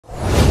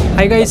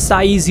Hi guys,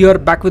 Sai is here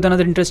back with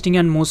another interesting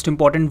and most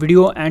important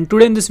video, and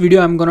today in this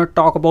video I'm gonna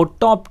talk about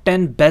top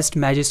 10 best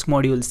Magisk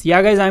modules.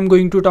 Yeah guys, I'm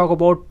going to talk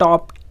about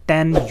top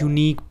 10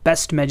 unique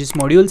best Magisk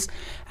modules,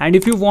 and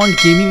if you want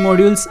gaming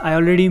modules, I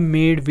already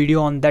made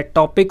video on that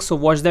topic, so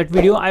watch that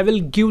video. I will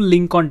give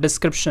link on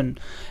description.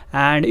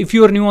 And if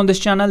you are new on this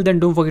channel, then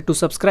don't forget to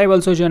subscribe.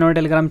 Also join our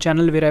Telegram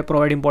channel where I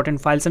provide important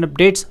files and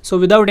updates. So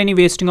without any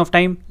wasting of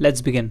time,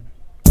 let's begin.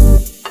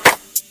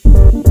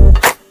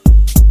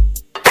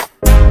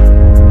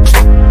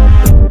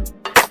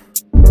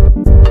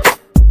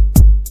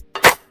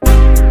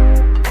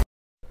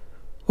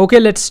 Okay,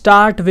 let's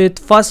start with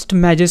first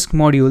Magisk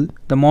module.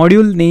 The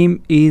module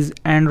name is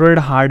Android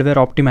hardware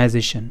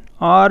optimization,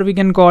 or we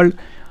can call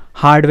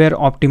hardware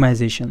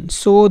optimization.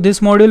 So this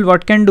module,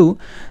 what can do?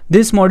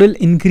 This module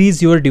increase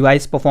your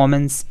device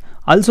performance.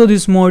 Also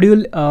this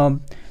module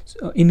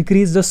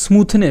increase the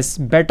smoothness,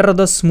 better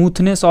the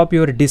smoothness of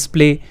your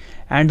display.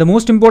 And the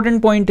most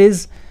important point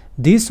is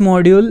this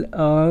module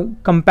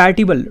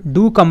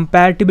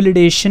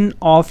compatibilization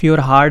of your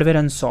hardware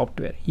and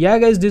software. Yeah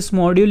guys, this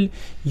module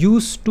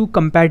used to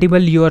compatible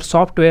your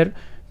software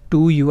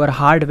to your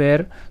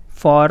hardware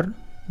for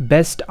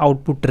best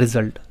output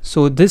result.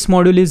 So this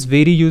module is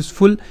very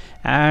useful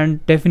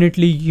and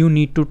definitely you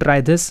need to try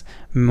this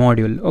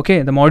module.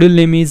 Okay, the module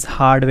name is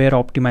hardware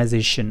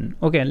optimization.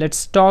 Okay,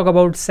 let's talk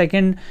about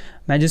second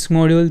Magisk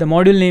module. The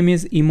module name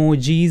is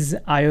emojis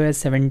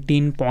iOS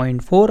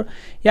 17.4.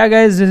 Yeah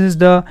guys, this is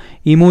the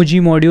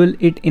emoji module.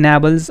 It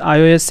enables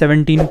iOS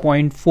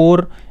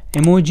 17.4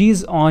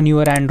 emojis on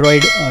your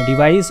Android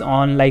device,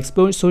 on like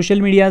social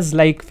medias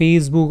like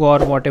Facebook or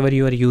whatever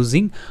you are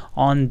using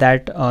on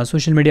that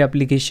social media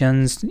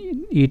applications.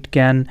 It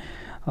can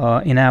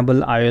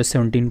enable iOS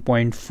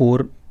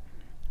 17.4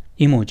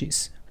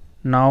 emojis.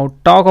 Now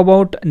talk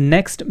about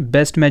next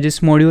best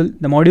Magisk module.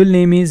 The module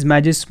name is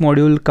Magisk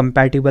Module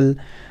Compatible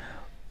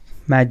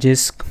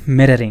Magisk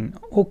Mirroring.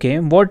 Okay,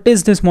 what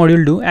is this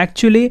module do?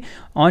 Actually,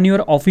 on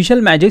your official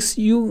Magisk,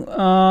 you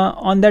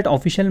on that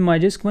official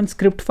Magisk, one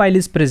script file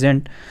is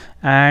present.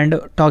 And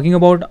talking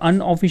about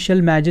unofficial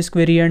Magisk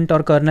variant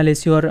or kernel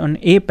issue or an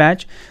A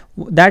patch,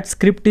 that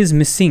script is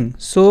missing.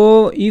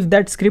 So if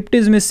that script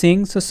is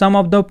missing, so some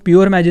of the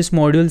pure Magisk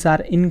modules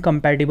are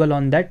incompatible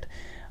on that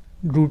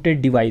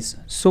rooted device.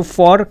 So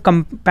for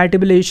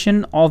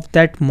compatibilization of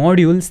that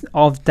modules,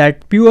 of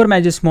that pure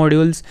Magisk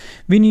modules,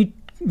 we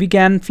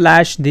can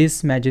flash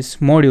this Magisk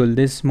module.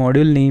 This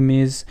module name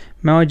is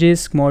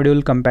Magisk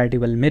Module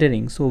Compatible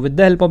Mirroring. So with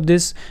the help of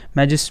this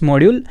Magisk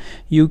module,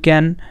 you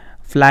can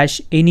flash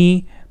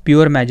any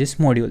pure Magisk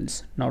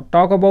modules. Now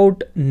talk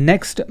about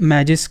next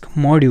Magisk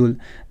module.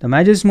 The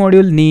Magisk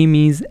module name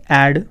is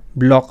Ad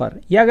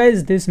Blocker. Yeah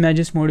guys, this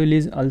Magisk module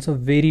is also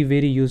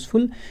very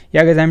useful.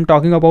 Yeah guys, I'm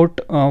talking about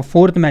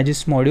fourth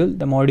Magisk module.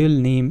 The module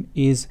name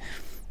is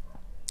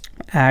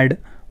Ad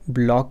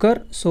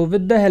Blocker. So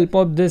with the help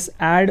of this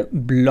Ad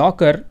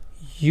Blocker,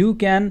 you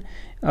can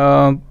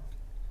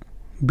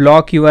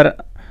block your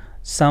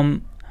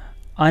some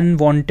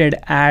unwanted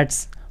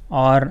ads,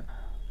 or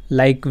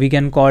like we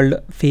can call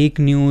fake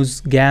news,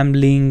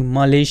 gambling,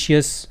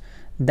 malicious,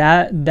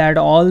 that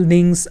all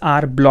things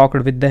are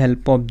blocked with the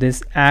help of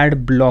this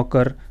Ad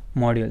Blocker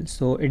module.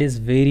 So it is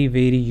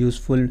very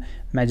useful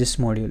Magisk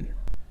module.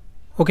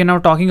 Okay, now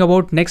talking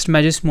about next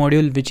Magisk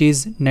module, which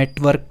is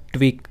Network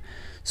Tweak.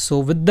 So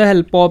with the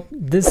help of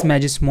this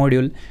Magisk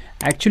module,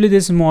 actually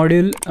this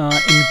module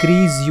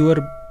increase your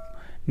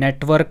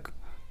network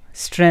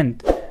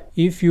strength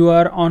if you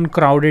are on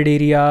crowded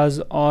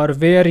areas or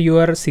where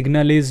your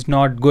signal is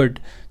not good.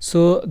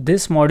 So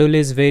this module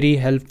is very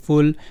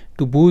helpful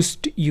to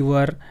boost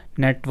your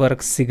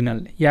network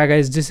signal. Yeah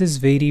guys, this is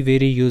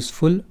very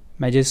useful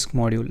Magisk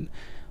module.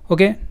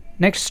 Okay,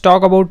 next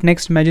talk about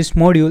next Magisk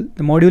module.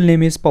 The module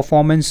name is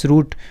Performance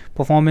Root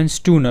Performance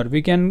Tuner.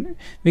 We can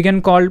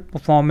call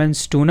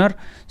Performance Tuner.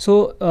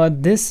 So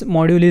this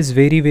module is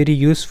very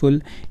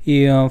useful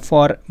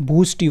for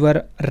boost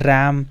your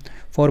RAM,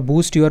 for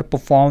boost your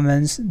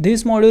performance.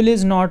 This module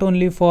is not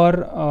only for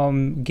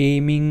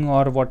gaming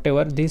or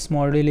whatever. This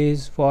module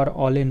is for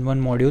all-in-one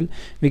module.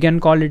 We can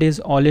call it is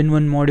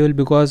all-in-one module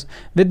because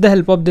with the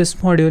help of this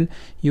module,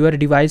 your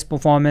device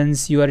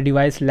performance, your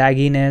device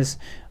lagginess,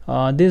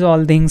 these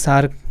all things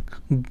are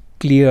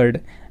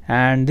cleared,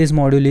 and this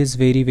module is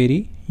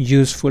very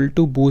useful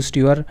to boost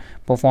your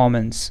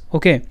performance.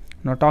 Okay,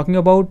 now talking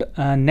about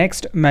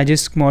next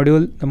Magisk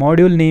module. The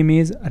module name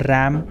is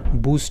RAM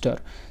Booster.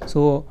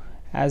 So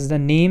as the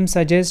name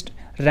suggests,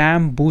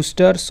 RAM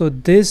booster. So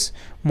this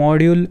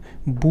module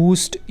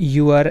boost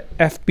your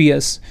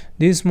FPS.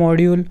 This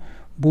module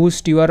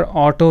boost your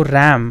auto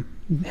RAM.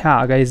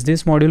 Yeah guys,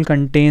 this module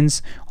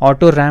contains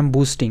auto RAM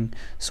boosting.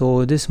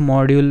 So this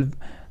module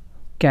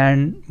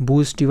can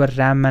boost your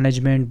RAM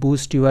management,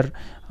 boost your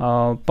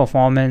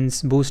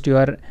performance, boost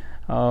your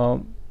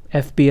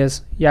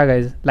FPS. Yeah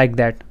guys, like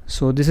that.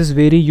 So this is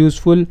very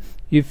useful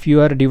if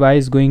your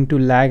device going to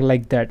lag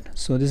like that.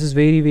 So this is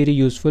very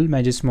useful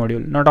Magisk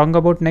module. Now talking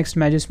about next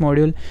Magisk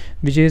module,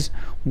 which is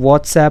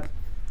WhatsApp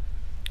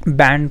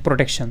band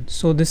protection.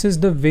 So this is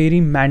the very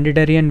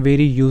mandatory and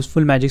very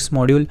useful Magisk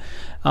module.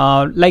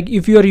 Like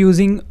if you are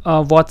using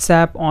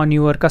WhatsApp on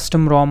your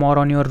custom ROM or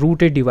on your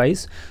rooted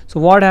device, so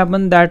what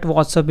happened that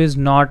WhatsApp is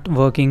not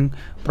working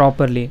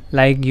properly,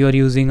 like you're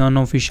using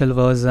unofficial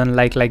version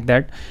like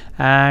that.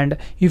 And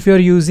if you're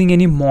using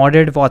any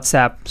modded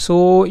WhatsApp,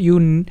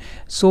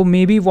 so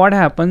maybe what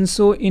happens,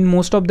 so in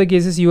most of the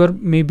cases your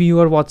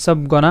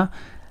WhatsApp gonna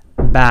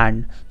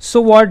ban.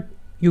 So what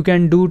you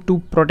can do to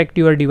protect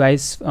your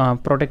device,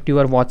 protect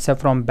your WhatsApp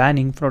from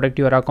banning, protect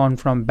your account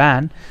from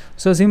ban?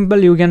 So simple,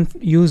 you can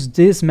use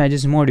this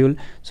Magisk module.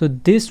 So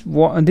this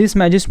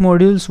Magisk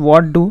modules,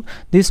 what do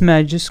this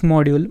Magisk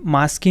module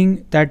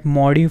masking that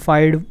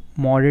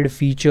modded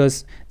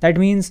features? That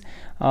means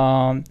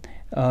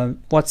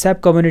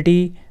WhatsApp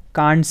community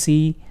can't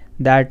see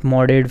that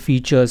modded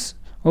features.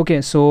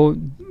 Okay, so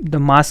the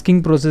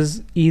masking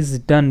process is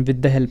done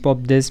with the help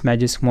of this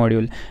Magisk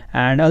module.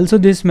 And also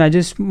this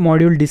Magisk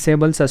module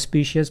disables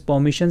suspicious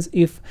permissions.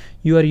 If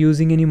you are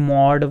using any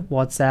mod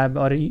WhatsApp,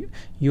 or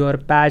you are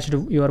patched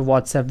your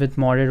WhatsApp with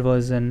modded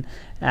version,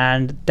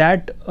 and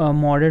that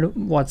modded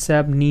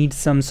WhatsApp needs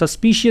some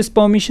suspicious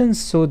permissions,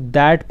 so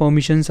that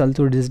permissions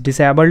also is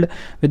disabled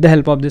with the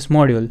help of this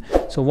module.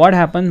 So what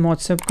happened,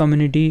 WhatsApp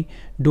community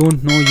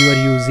don't know you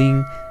are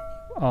using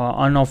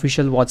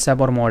unofficial WhatsApp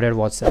or modded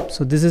WhatsApp.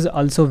 So this is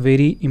also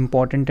very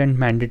important and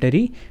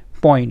mandatory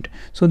point.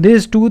 So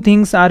these two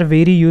things are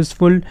very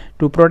useful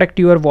to protect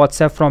your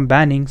WhatsApp from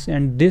bannings,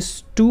 and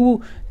these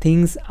two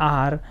things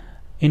are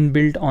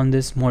inbuilt on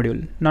this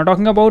module. Now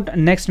talking about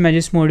next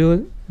Magisk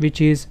module,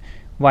 which is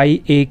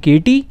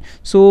YAKT.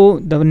 So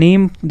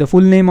the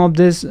full name of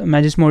this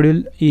Magisk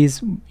module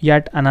is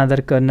yet another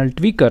kernel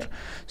tweaker.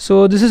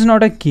 So this is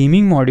not a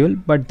gaming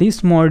module, but this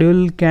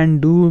module can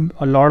do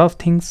a lot of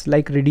things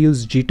like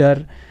reduce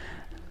jitter,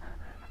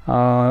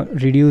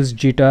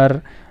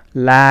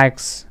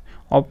 lags,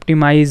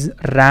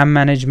 optimize RAM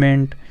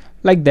management,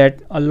 like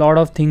that. A lot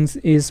of things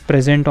is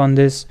present on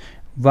this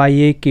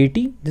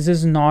YAKT. This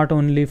is not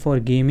only for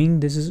gaming,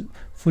 this is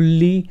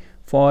fully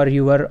for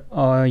your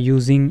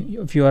using.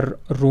 If your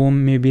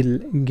ROM maybe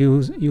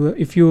gives you,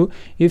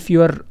 if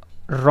your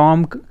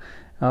ROM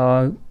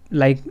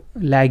like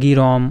laggy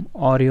ROM,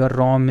 or your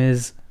ROM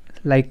is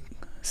like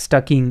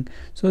stucking,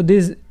 so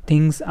these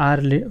things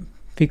are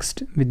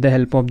fixed with the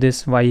help of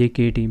this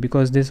YAKT,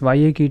 because this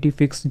YAKT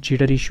fixes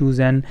jitter issues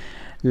and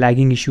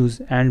lagging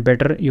issues and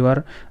better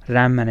your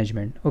RAM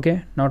management.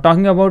 Okay, now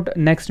talking about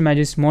next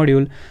Magisk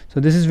module. So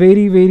this is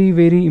very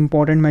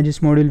important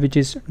Magisk module, which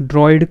is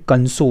Droid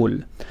console.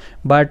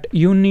 But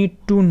you need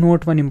to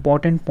note one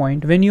important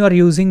point: when you are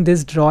using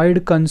this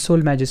Droid console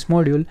Magisk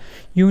module,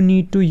 you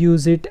need to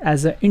use it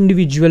as an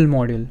individual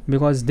module,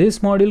 because this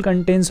module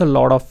contains a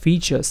lot of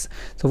features.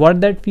 So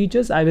what that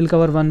features, I will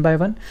cover one by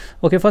one.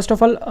 Okay, first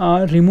of all,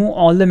 remove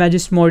all the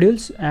Magisk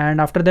modules,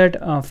 and after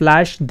that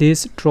flash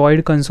this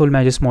Droid console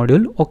Magisk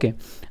module. Okay,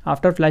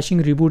 after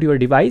flashing, reboot your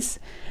device,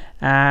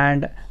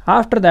 and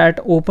after that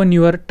open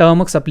your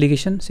Termux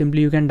application.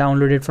 Simply you can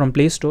download it from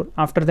Play Store.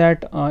 After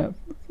that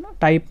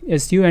type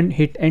su and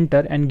hit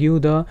enter and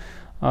give the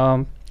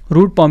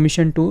root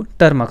permission to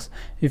Termux.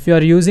 If you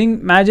are using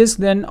Magisk,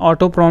 then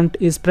auto prompt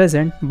is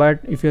present, but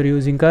if you are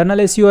using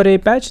kernel su or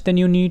Apache, then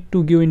you need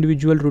to give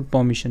individual root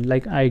permission,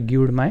 like I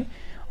gave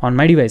on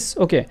my device.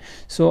 Okay,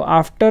 so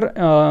after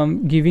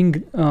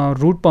giving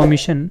root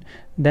permission,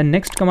 the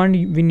next command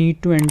we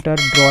need to enter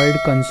droid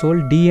console,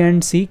 D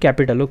and C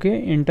capital.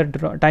 Okay, enter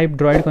type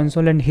droid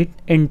console and hit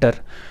enter.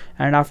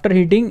 And after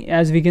hitting,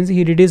 as we can see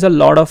here, it is a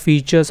lot of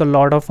features, a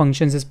lot of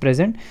functions is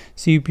present: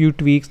 CPU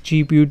tweaks,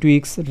 GPU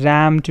tweaks,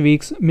 RAM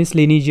tweaks,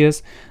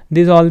 miscellaneous.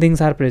 These all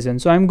things are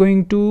present. So I'm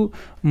going to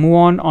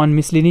move on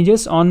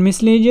miscellaneous. On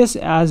miscellaneous,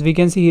 as we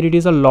can see here, it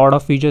is a lot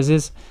of features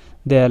is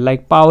there,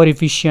 like power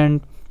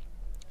efficient,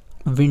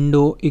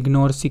 window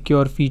ignore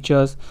secure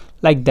features,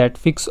 like that,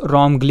 fix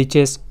ROM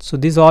glitches. So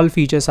these all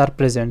features are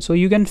present. So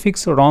you can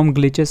fix ROM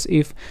glitches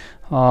if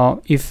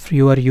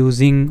you are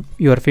using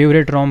your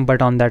favorite ROM,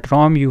 but on that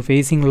ROM you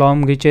facing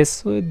ROM glitches,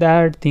 so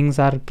that things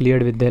are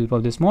cleared with the help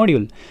of this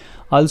module.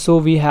 Also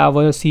we have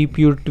a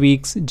CPU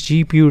tweaks,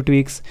 GPU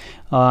tweaks,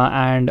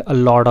 and a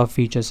lot of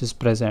features is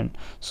present.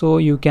 So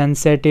you can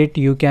set it,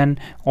 you can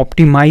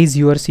optimize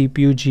your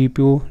CPU,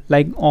 GPU,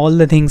 like all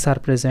the things are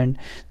present.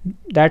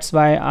 That's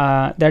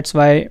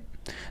why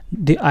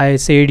I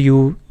said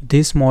you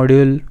this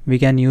module we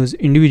can use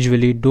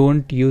individually.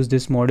 Don't use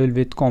this module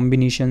with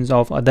combinations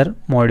of other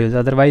modules,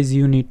 otherwise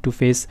you need to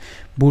face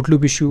boot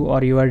loop issue,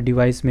 or your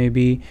device may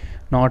be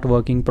not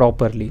working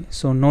properly.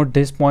 So note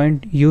this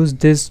point, use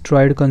this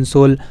Droid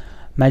console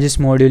Magisk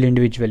module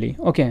individually.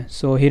 Okay,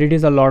 so here it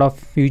is, a lot of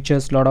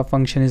features, lot of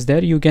function is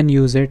there. You can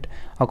use it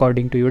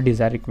according to your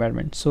desired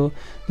requirement. So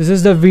this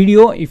is the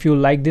video. If you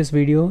like this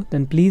video,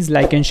 then please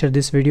like and share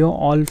this video.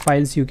 All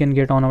files you can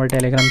get on our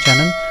Telegram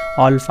channel,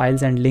 all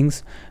files and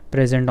links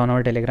present on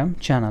our Telegram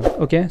channel.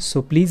 Okay,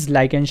 so please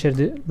like and share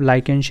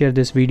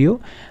this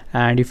video,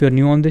 and if you're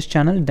new on this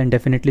channel, then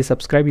definitely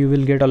subscribe. You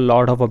will get a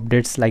lot of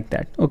updates like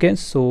that. Okay,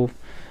 so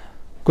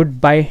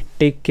Goodbye,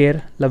 take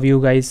care, love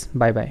you guys,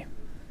 bye bye.